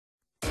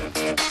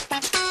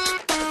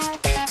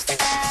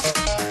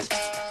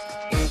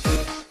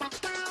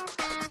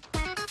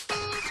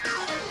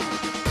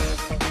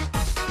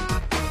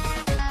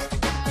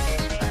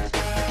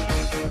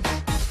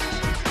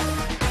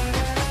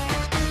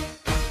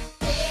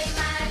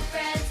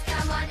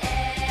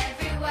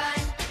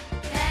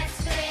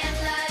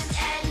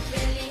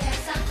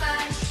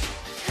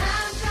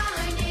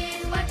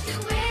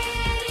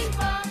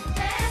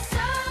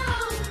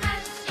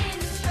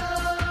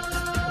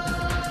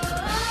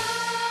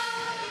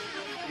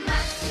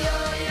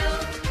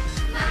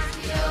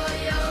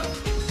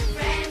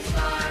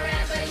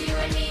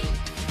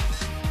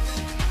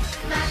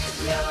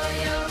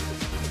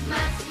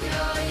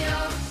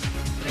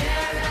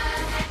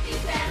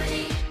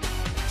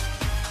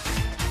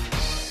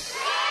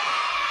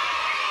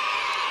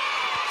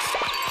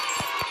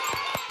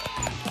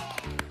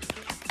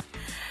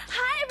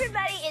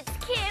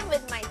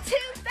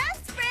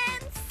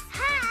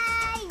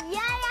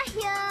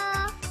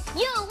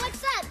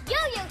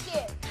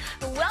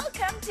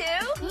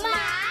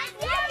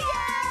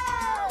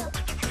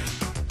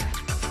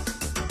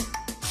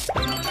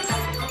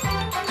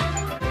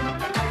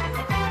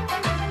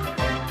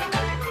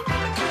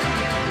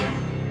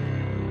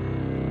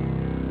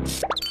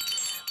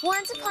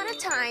Once upon a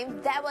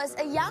time, there was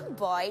a young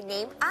boy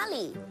named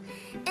Ali.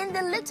 In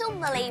the little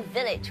Malay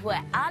village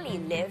where Ali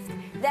lived,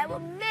 there were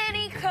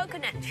many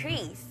coconut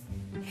trees.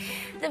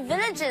 The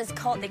villagers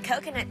called the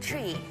coconut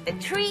tree the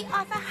tree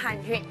of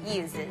 100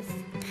 uses.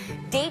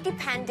 They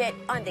depended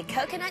on the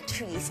coconut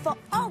trees for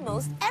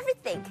almost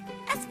everything,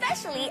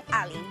 especially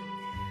Ali.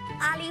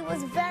 Ali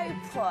was very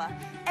poor,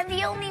 and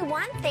the only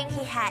one thing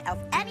he had of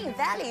any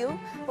value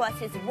was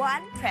his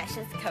one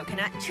precious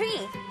coconut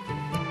tree.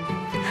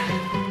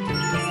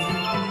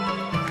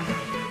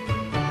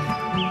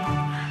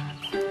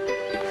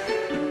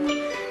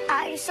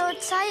 I'm so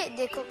tired,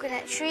 the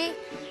coconut tree.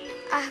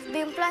 I've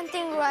been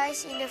planting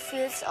rice in the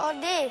fields all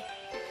day.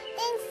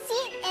 Then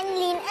sit and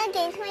lean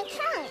against my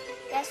trunk.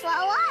 Just for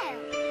a while.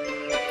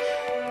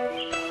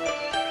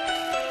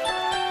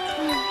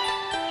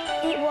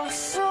 It was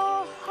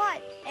so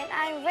hot and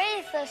I'm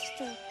very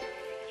thirsty.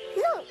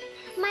 Look,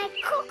 my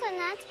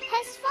coconut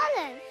has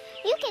fallen.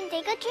 You can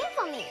take a drink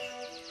from it.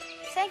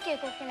 Thank you,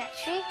 coconut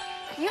tree.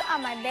 You are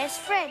my best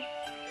friend.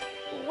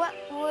 What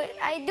would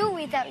I do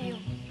without you?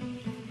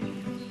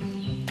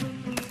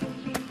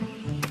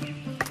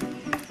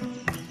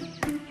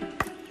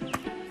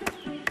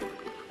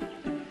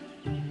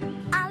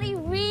 Ali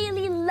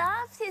really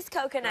loved his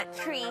coconut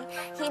tree.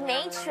 He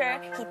made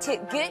sure he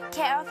took good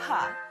care of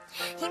her.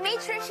 He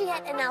made sure she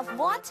had enough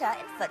water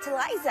and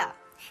fertilizer.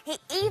 He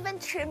even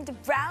trimmed the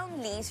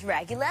brown leaves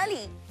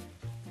regularly.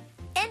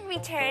 In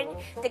return,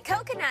 the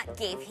coconut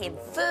gave him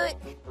food,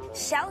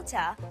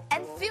 shelter,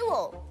 and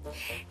fuel.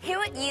 He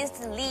would use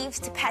the leaves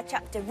to patch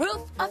up the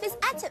roof of his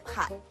attic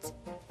hut.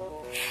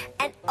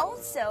 And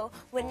also,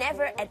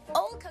 whenever an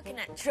old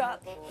coconut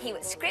dropped, he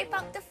would scrape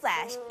out the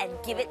flesh and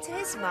give it to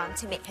his mom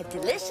to make her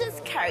delicious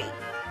curry.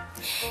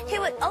 He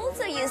would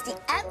also use the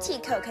empty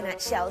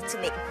coconut shells to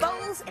make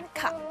bowls and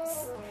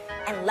cups.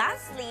 And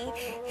lastly,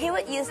 he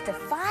would use the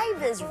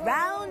fibers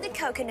round the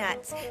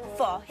coconuts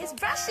for his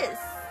brushes.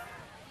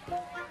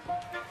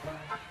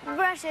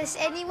 Brushes,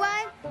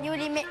 anyone?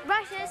 Newly made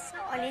brushes,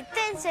 only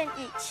 10 cents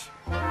each.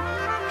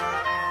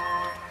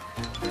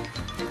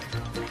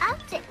 I'll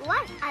take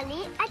one,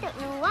 Ali. I don't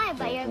know why,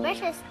 but your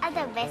brushes are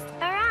the best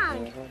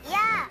around.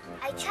 Yeah,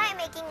 I tried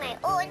making my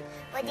own,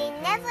 but they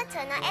never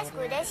turn out as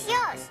good as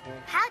yours.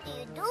 How do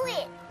you do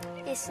it?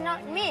 It's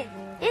not me.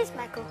 It's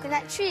my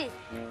coconut tree.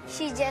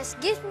 She just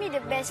gives me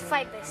the best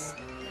fibers.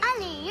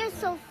 Ali, you're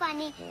so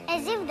funny,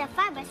 as if the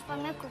fibers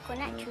from your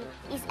coconut tree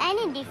is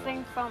any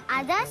different from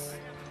others.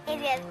 If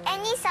you have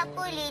any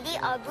sapu lidi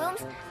or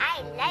brooms,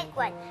 I like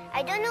one.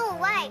 I don't know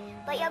why,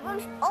 but your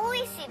brooms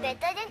always sweep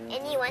better than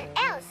anyone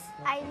else.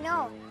 I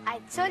know.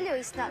 I told you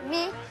it's not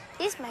me.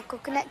 It's my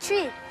coconut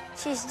tree.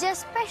 She's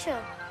just special.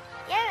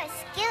 You're a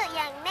skilled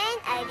young man,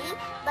 Ali,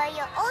 but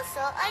you're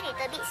also a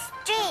little bit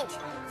strange.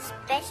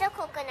 Special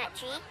coconut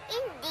tree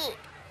indeed.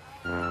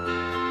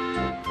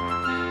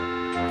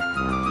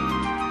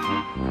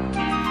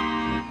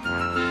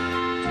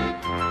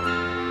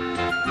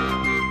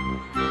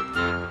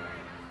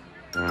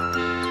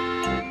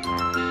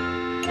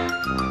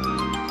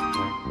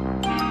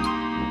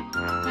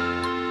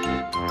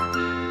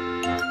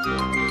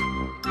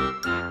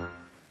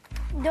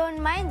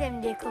 Don't mind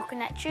them, dear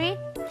coconut tree.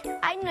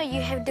 I know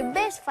you have the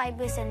best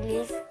fibers and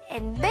leaves,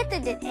 and better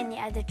than any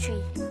other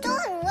tree.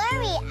 Don't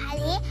worry,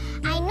 Ali.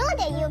 I know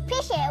that you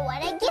appreciate what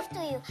I give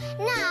to you.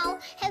 Now,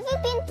 have you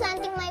been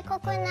planting my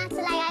coconuts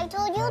like I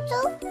told you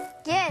to?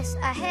 Yes,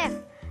 I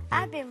have.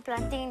 I've been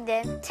planting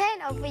them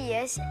 10 over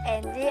years,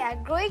 and they are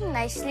growing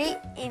nicely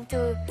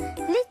into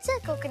little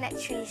coconut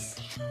trees.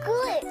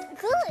 Good,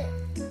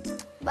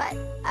 good. But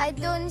I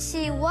don't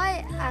see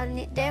why I'll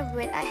need them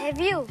when I have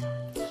you.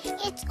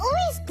 It's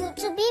always good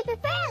to be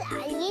prepared,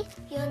 Ali.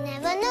 You'll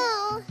never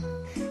know.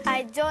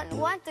 I don't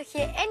want to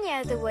hear any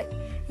other word.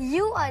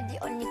 You are the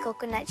only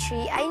coconut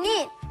tree I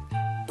need.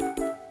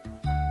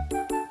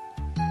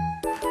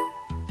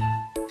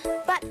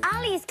 But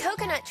Ali's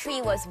coconut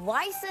tree was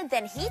wiser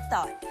than he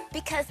thought,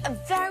 because a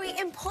very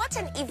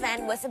important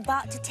event was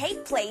about to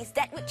take place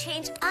that would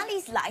change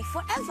Ali's life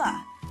forever.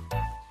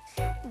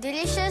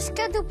 Delicious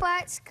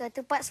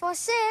ketupats for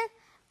sale,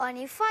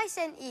 only 5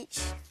 cents each.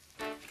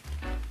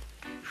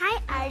 Hi,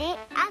 Ali.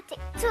 I'll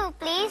take 2,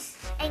 please.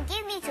 And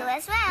give me 2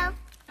 as well.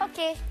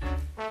 Okay.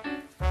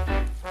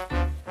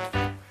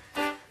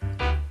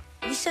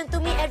 Listen to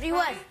me,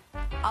 everyone.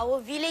 Our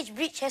village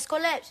bridge has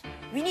collapsed.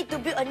 We need to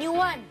build a new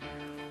one.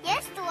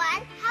 Yes,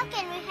 Tuan. How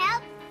can we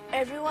help?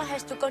 Everyone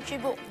has to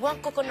contribute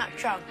 1 coconut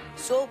trunk,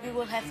 so we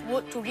will have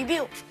wood to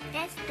rebuild.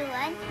 Yes,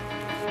 Tuan.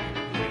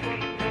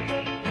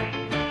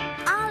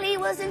 Ali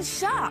wasn't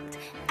shocked.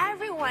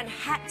 Everyone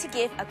had to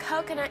give a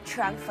coconut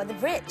trunk for the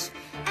bridge.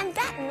 And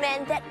that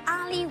meant that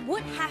Ali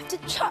would have to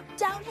chop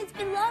down his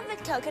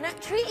beloved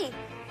coconut tree.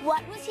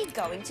 What was he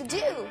going to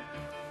do?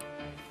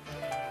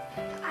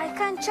 I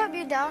can't chop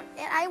you down,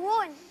 and I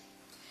won't.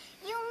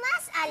 You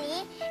must,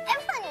 Ali.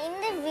 Everyone in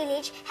the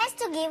village has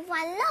to give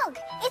 1 log.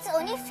 It's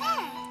only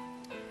fair.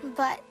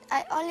 But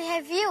I only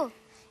have you.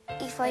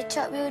 If I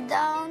chop you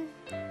down,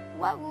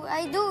 what would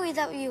I do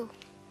without you?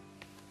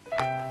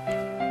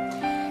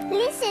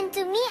 Listen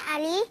to me,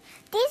 Ali.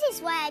 This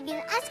is why I've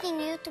been asking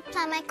you to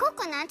plant my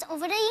coconuts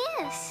over the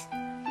years.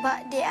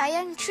 But they are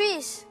young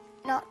trees,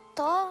 not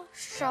tall,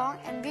 strong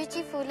and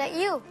beautiful like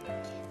you.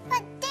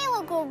 But they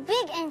will grow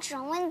big and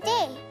strong one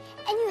day.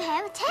 And you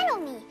have 10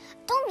 of me.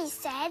 Don't be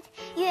sad.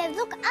 You have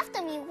looked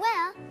after me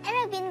well and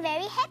I've been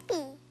very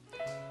happy.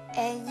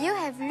 And you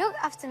have looked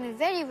after me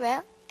very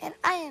well, and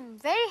I am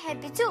very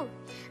happy too.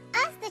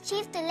 Ask the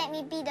chief to let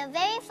me be the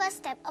very first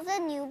step of the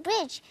new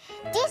bridge.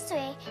 This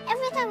way,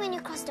 every time when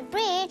you cross the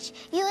bridge,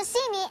 you will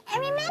see me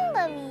and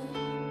remember me.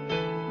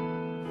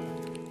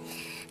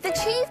 The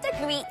chief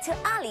agreed to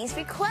Ali's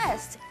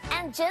request.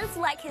 And just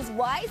like his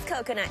wise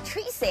coconut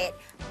tree said,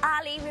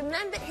 Ali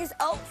remembered his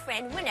old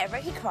friend whenever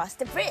he crossed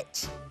the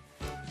bridge.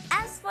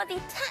 As for the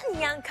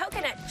 10 young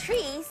coconut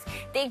trees,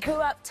 they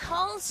grew up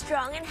tall,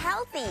 strong and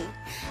healthy.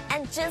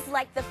 And just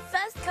like the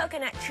first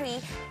coconut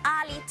tree,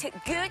 Ali took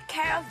good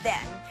care of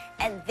them.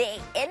 And they,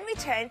 in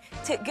return,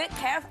 took good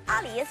care of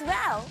Ali as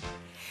well.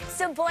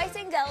 So boys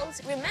and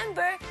girls,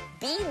 remember,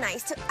 be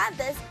nice to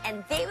others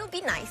and they will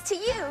be nice to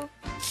you.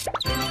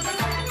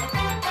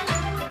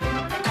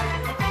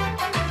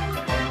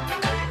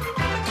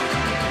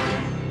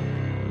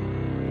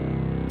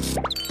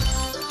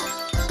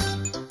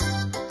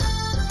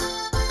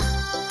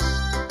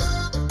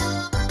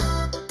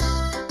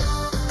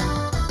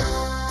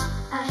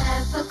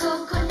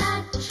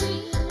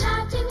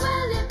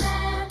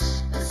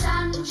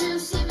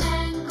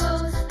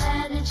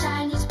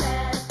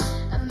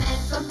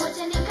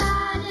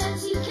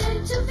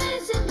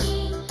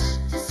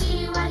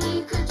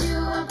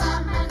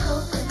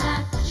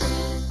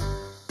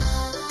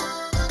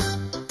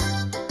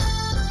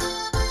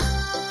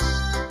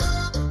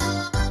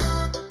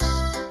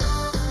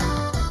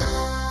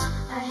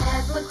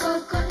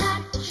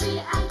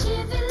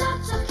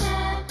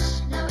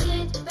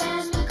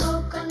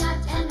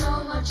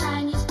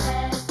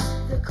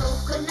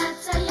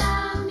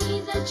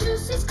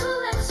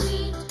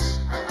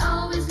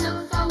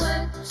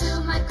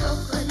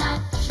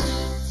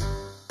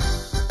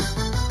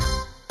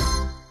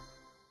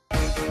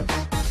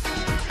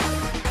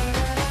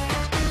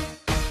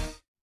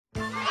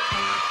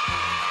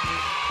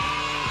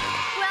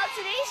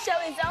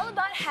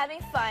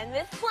 Having fun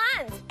with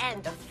plants.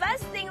 And the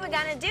first thing we're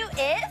gonna do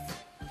is...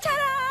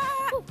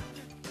 Ta-da!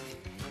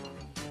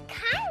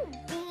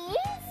 Candies?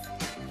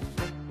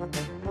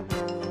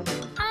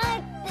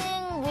 I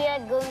think we are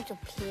going to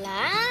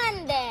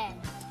plant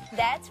them.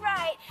 That's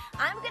right.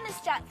 I'm gonna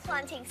start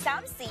planting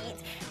some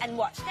seeds and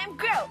watch them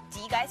grow.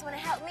 Do you guys want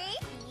to help me?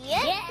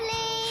 Yes,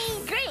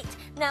 please. Great.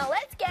 Now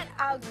let's get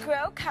our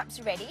grow cups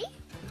ready.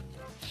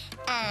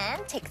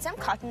 And take some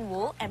cotton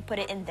wool and put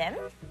it in them.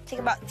 Take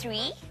about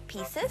 3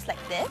 pieces like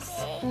this.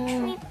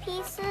 3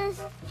 pieces.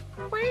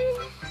 1.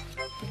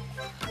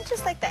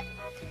 Just like that.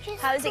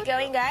 How is it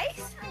going,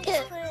 guys?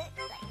 Just put it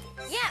like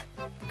this. Yeah,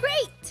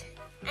 great.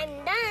 I'm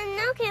done.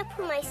 Now can I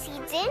put my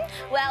seeds in?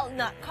 Well,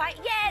 not quite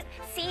yet.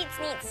 Seeds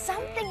need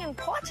something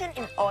important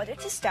in order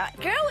to start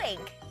growing.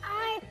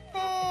 I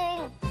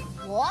think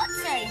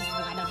water is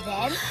one of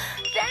them.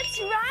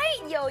 That's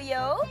right,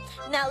 Yo-Yo.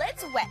 Now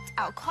let's wet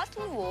our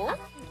cotton wool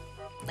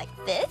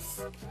like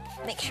this.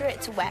 Make sure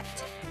it's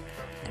wet.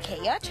 Okay,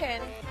 your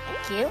turn.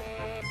 Thank you.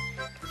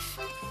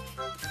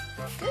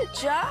 Good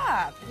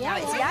job. Now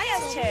it's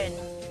Yaya's turn.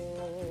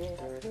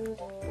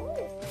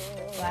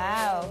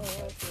 Wow.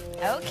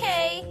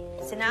 Okay,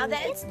 so now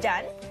that it's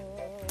done,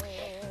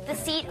 the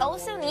seed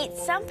also needs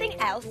something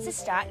else to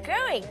start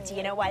growing. Do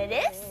you know what it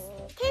is?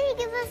 Can you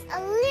give us a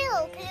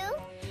little clue?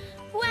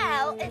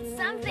 Well, it's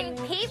something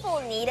people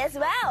need as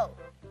well.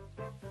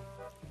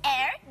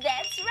 Air,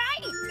 that's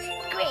right.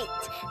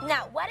 Great.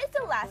 Now, what is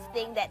the last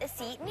thing that a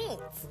seed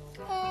needs?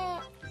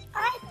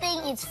 I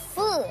think it's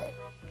food.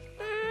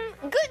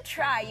 Good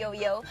try,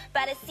 Yo-Yo.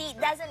 But a seed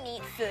doesn't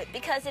need food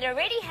because it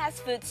already has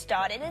food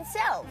stored in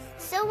itself.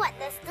 So what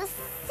does the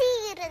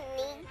seed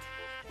need?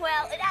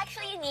 Well, it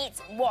actually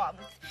needs warmth.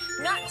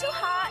 Not too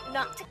hot,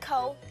 not too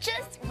cold,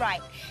 just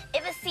right.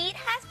 If a seed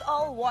has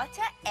all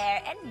water,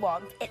 air and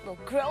warmth, it will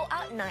grow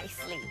out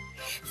nicely.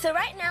 So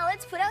right now,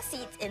 let's put our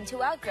seeds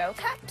into our grow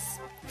cups.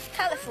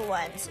 Colorful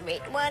ones,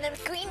 red one and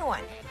green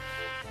one.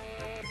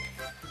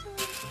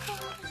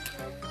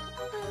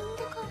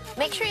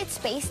 Make sure it's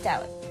spaced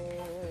out.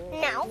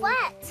 Now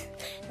what?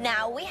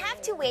 Now we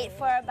have to wait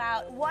for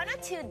about 1 or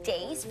 2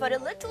 days for the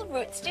little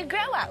roots to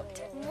grow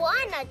out.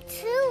 1 or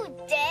 2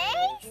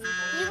 days?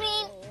 You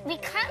mean we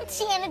can't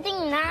see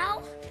anything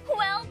now?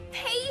 Well,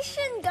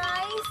 patient,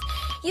 guys.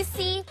 You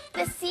see,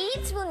 the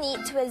seeds will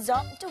need to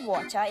absorb the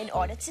water in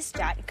order to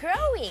start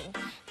growing.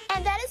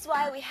 And that is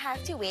why we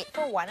have to wait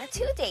for 1 or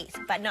 2 days.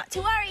 But not to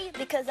worry,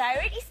 because I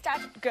already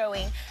started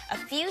growing a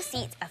few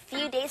seeds a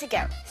few days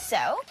ago.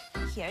 So,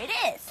 here it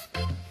is.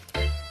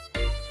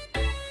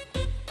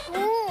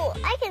 Ooh,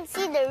 I can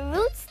see the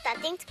roots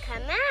starting to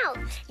come out.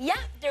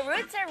 Yeah, the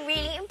roots are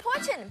really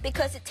important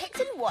because it takes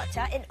in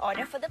water in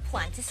order for the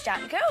plant to start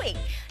growing.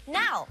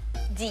 Now,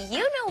 do you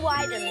know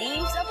why the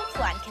leaves of a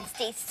plant can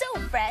stay so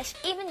fresh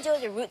even though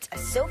the roots are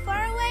so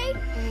far away?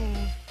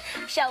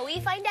 Shall we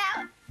find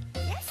out?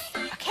 Yes?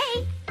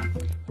 Okay.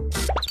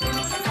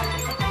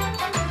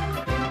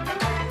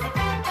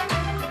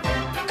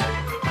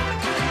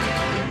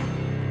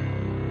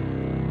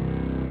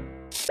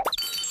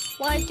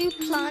 Why do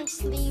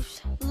plants'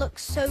 leaves look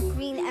so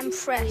green and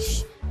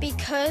fresh?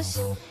 Because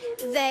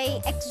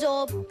they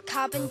absorb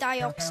carbon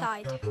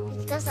dioxide.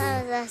 Because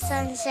of the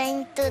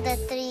sunshine to the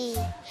tree.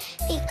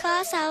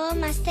 Because our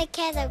must take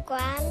care of the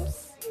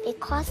grams.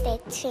 Because they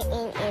take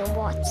in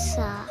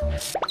water.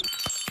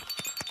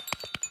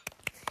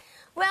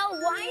 Well,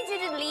 why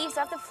do the leaves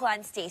of the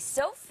plant stay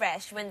so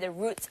fresh when the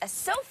roots are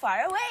so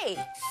far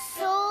away?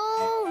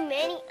 So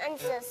many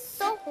answers.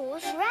 So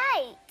who's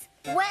right?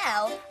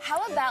 Well,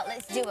 how about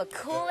let's do a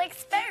cool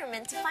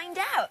experiment to find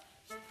out?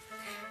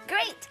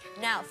 Great!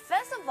 Now,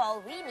 first of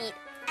all, we need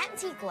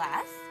empty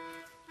glass.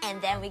 And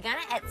then we're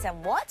gonna add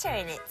some water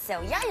in it.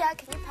 So, Yaya,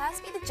 can you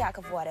pass me the jug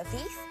of water,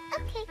 please?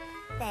 Okay.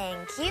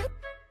 Thank you.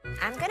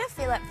 I'm gonna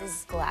fill up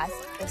this glass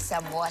with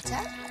some water.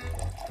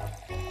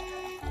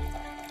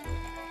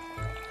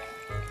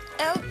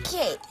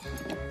 Okay,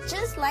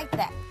 just like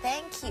that.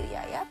 Thank you,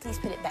 Yaya. Please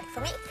put it back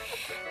for me.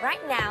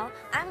 Right now,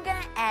 I'm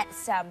gonna add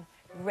some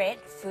red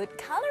food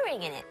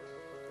coloring in it.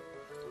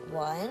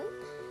 1,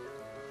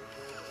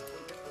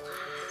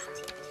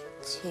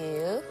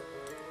 2,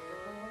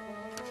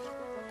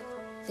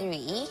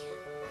 3,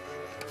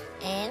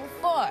 and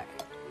 4.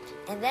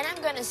 And then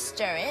I'm gonna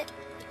stir it.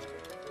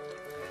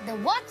 The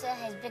water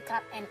has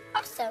become an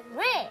awesome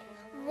red.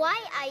 Why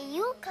are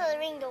you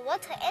coloring the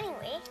water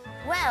anyway?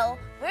 Well,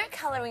 we're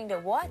coloring the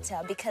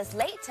water because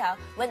later,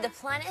 when the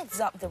plant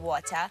absorbs the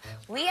water,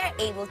 we are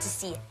able to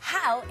see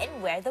how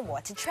and where the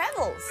water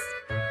travels.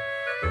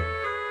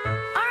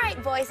 All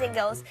right, boys and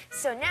girls,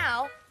 so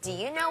now, do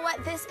you know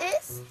what this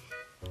is?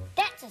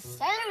 That's a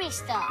celery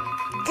stalk.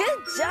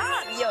 Good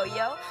job,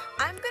 Yo-Yo.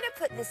 I'm gonna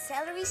put the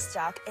celery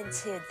stalk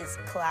into this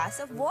glass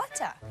of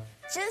water.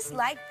 Just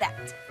like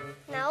that.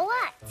 Now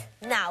what?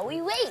 Now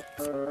we wait.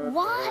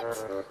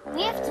 What?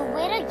 We have to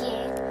wait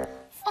again?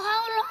 For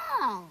how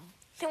long?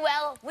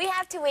 Well, we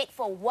have to wait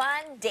for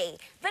 1 day.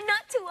 But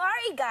not to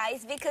worry,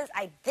 guys, because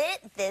I did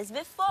this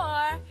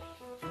before.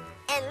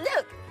 And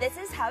look, this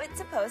is how it's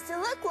supposed to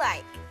look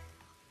like.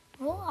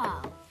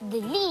 Wow, the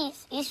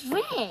leaves is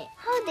red.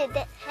 How did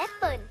that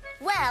happen?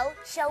 Well,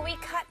 shall we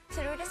cut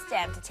through the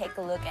stem to take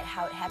a look at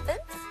how it happens?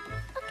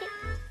 Okay.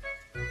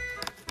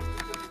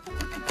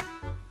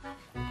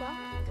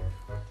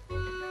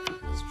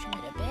 Let's trim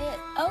it a bit.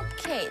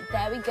 Okay,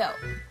 there we go.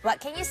 What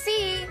can you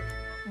see?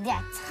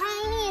 They're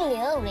tiny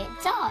little red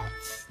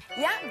dots.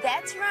 Yeah,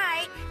 that's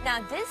right.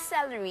 Now, this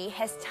celery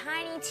has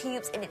tiny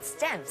tubes in its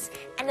stems,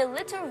 and the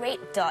little red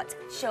dots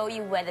show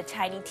you where the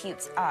tiny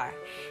tubes are.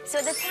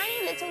 So the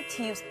tiny little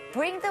tubes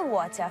bring the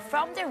water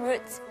from the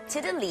roots to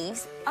the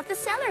leaves of the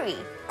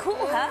celery.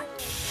 Cool, huh?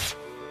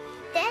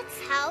 That's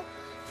how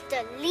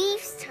the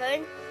leaves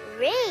turn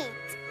red.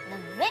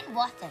 The red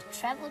water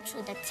travels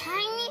through the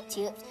tiny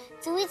tubes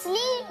to its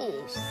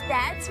leaves.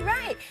 That's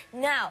right.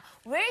 Now,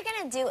 we're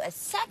gonna do a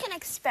second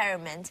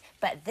experiment,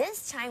 but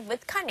this time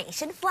with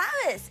carnation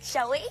flowers,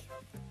 shall we?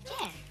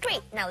 Yeah.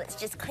 Great. Now, let's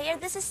just clear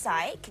this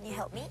aside. Can you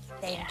help me?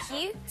 Thank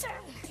you.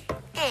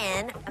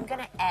 And I'm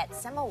gonna add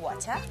some more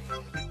water.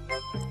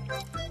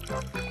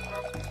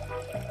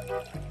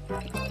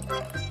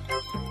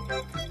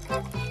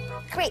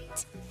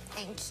 Great.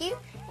 Thank you.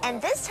 And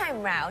this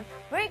time round,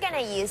 we're gonna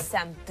use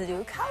some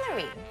blue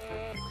coloring.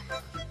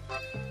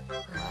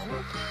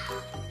 1,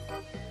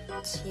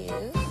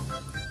 2,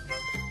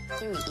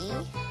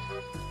 3,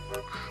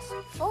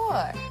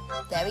 4.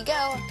 There we go.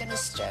 I'm gonna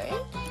stir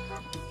it.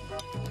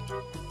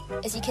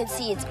 As you can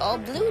see, it's all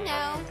blue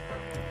now.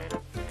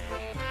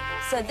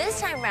 So this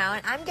time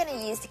round, I'm gonna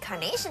use the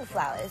carnation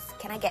flowers.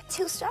 Can I get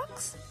 2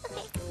 stalks?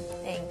 Okay.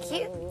 Thank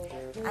you.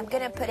 I'm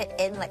gonna put it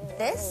in like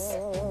this.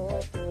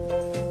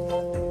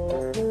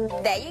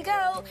 There you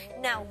go.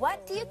 Now,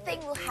 what do you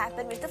think will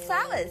happen with the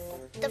flowers?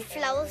 The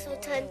flowers will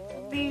turn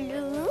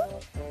blue?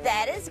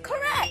 That is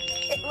correct.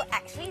 It will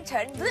actually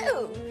turn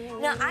blue.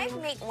 Now, I've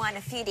made one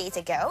a few days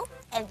ago,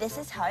 and this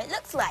is how it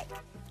looks like.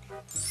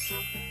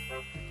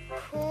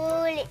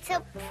 Cool, it's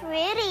so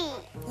pretty.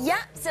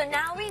 Yep, so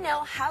now we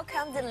know how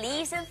come the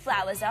leaves and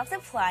flowers of the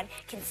plant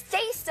can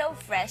stay so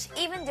fresh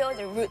even though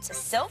the roots are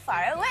so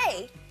far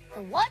away.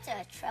 The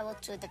water travels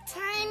through the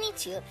tiny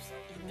tubes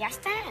in their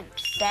stems.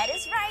 That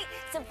is right.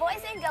 So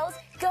boys and girls,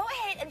 go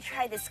ahead and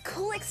try this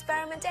cool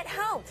experiment at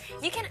home.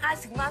 You can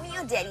ask Mommy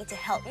or Daddy to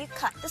help you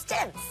cut the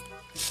stems.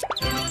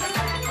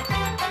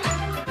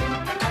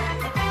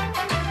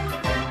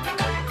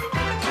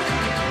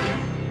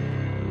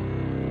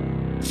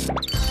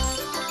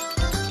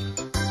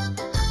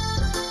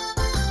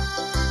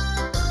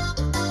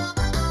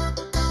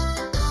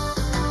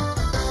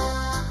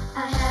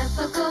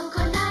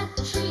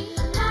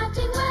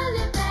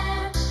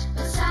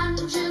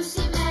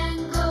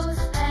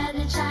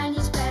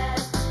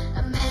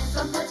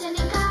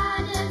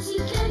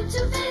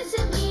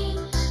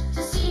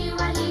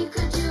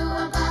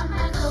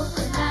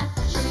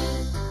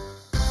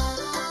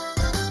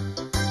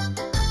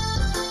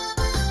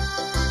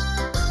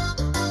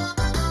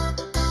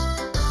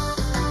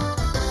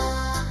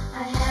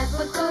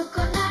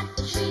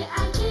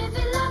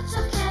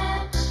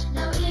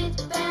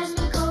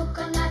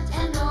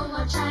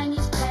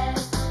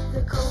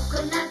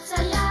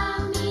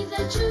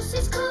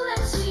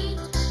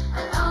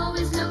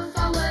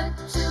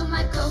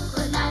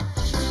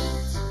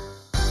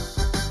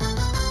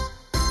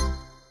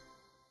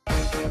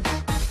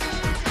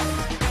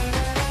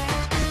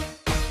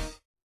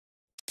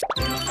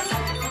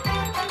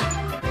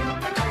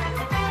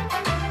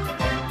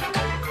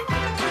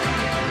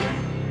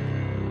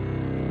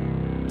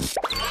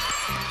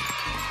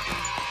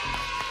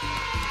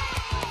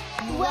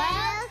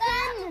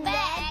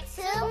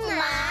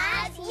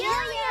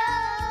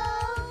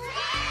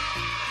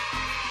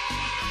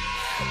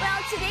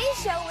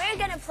 today's show, we're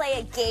gonna play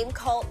a game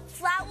called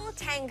Flower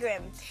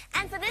Tangram.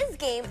 And for this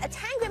game, a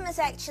tangram is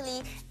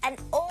actually an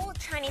old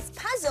Chinese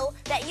puzzle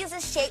that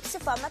uses shapes to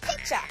form a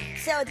picture.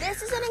 So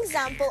this is an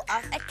example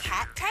of a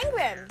cat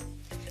tangram.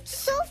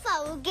 So for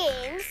our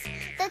games,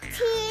 the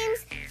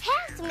teams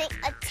have to make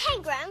a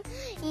tangram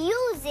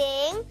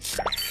using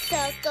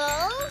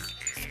circles,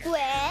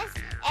 squares,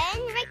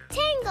 and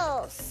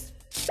rectangles.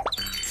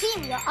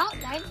 Team, your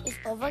outline is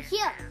over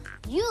here.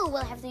 You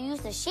will have to use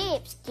the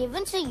shapes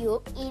given to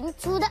you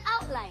into the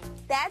outline.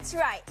 That's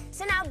right.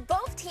 So now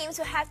both teams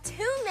will have 2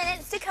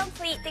 minutes to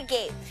complete the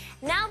game.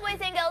 Now, boys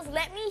and girls,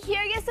 let me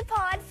hear your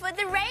support for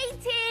the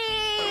red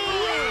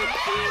team.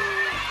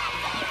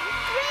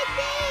 Red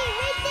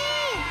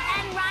team!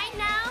 And right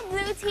now,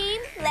 blue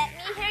team, let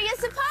me hear your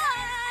support.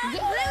 Blue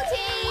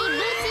team!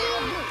 Blue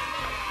team!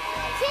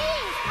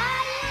 Teams,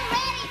 are you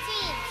ready,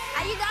 teams?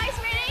 Are you guys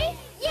ready?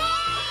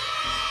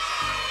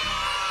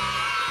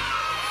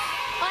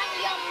 On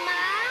your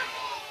mark,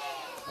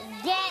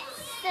 get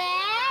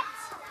set,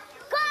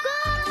 go! Go,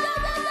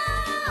 go, go!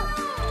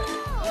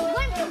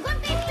 Go,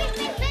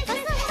 quick.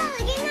 Faster,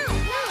 again now.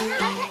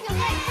 Nicely.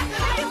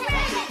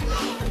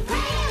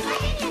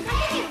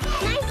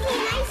 Okay, do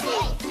it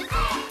nicely.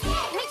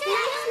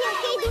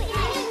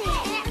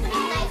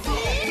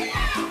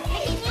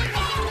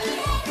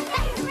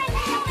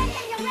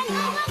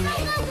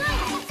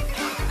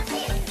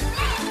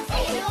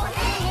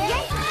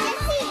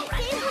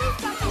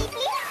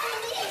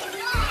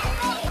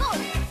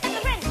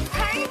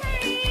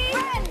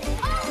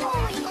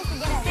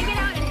 Stick it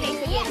out in case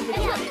we get into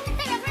trouble.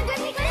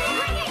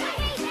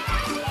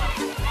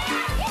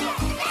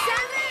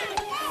 7,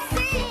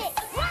 6,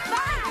 5,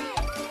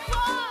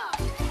 4,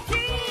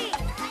 3,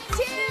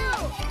 2,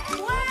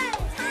 1.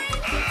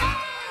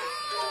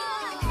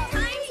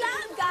 Time's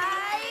up,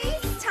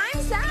 guys.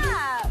 Time's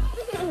up.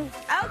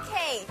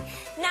 Okay,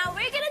 now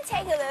we're gonna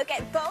take a look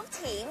at both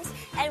teams,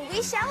 and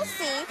we shall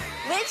see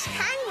which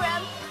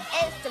tangram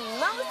is the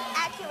most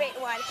accurate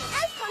one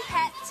as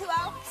compared to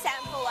our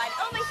sample one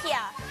over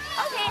here.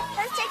 Okay,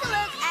 let's take a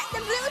look at the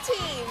blue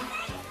team.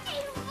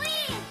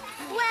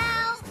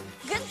 Well,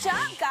 good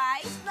job,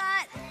 guys,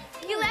 but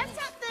you left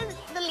out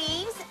the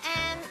leaves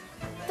and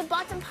the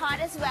bottom part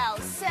as well.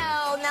 So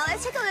now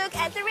let's take a look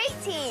at the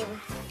red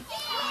team.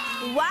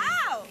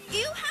 Wow,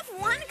 you have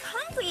one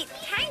complete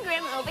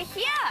tangram over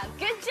here.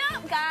 Good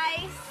job,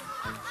 guys.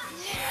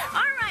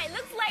 All right,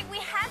 looks like we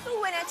have a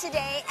winner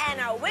today, and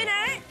our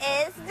winner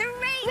is the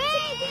red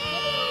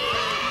team.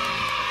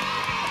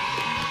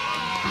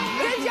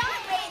 Good job,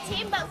 red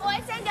team, but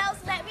boys and girls,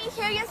 let me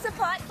hear your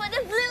support for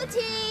the blue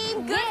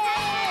team. Good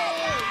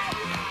job.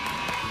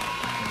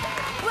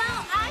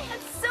 Well, I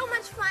had so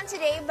much fun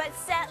today, but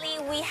sadly,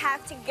 we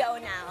have to go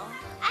now.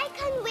 I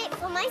can't wait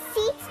for my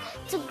seeds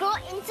to grow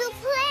into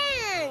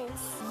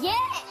plants.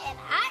 Yeah, and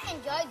I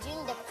enjoyed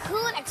doing the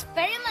cool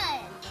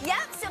experiment.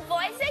 Yep, so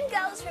boys and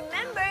girls,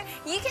 remember,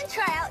 you can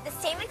try out the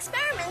same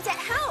experiment at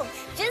home.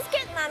 Just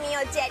get mommy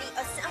or daddy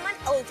or someone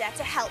older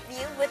to help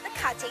you with the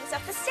cuttings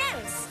of the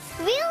stems.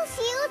 We'll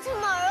see you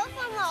tomorrow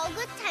for more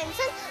good times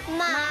on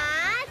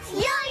Mat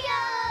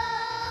Yoyo.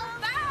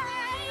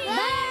 Bye!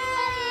 Bye.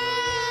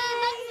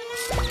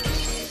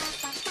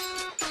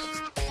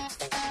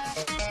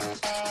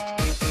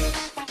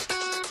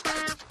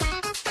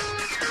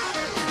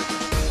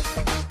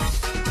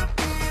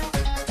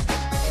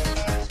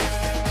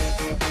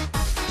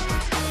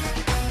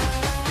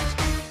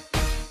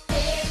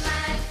 Hey,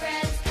 my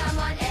friends, come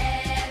on,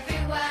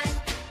 everyone.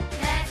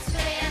 Let's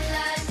play and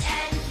learn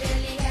and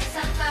really have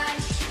some fun.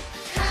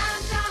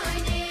 Come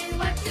join in,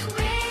 what you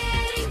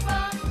waiting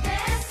for?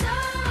 There's so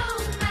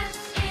much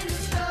in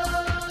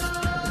store.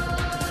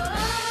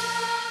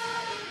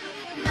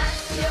 Mat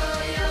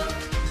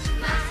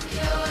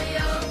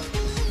Yoyo,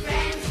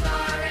 friends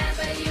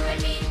forever, you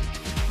and me.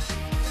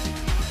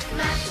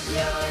 Mat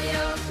Yoyo.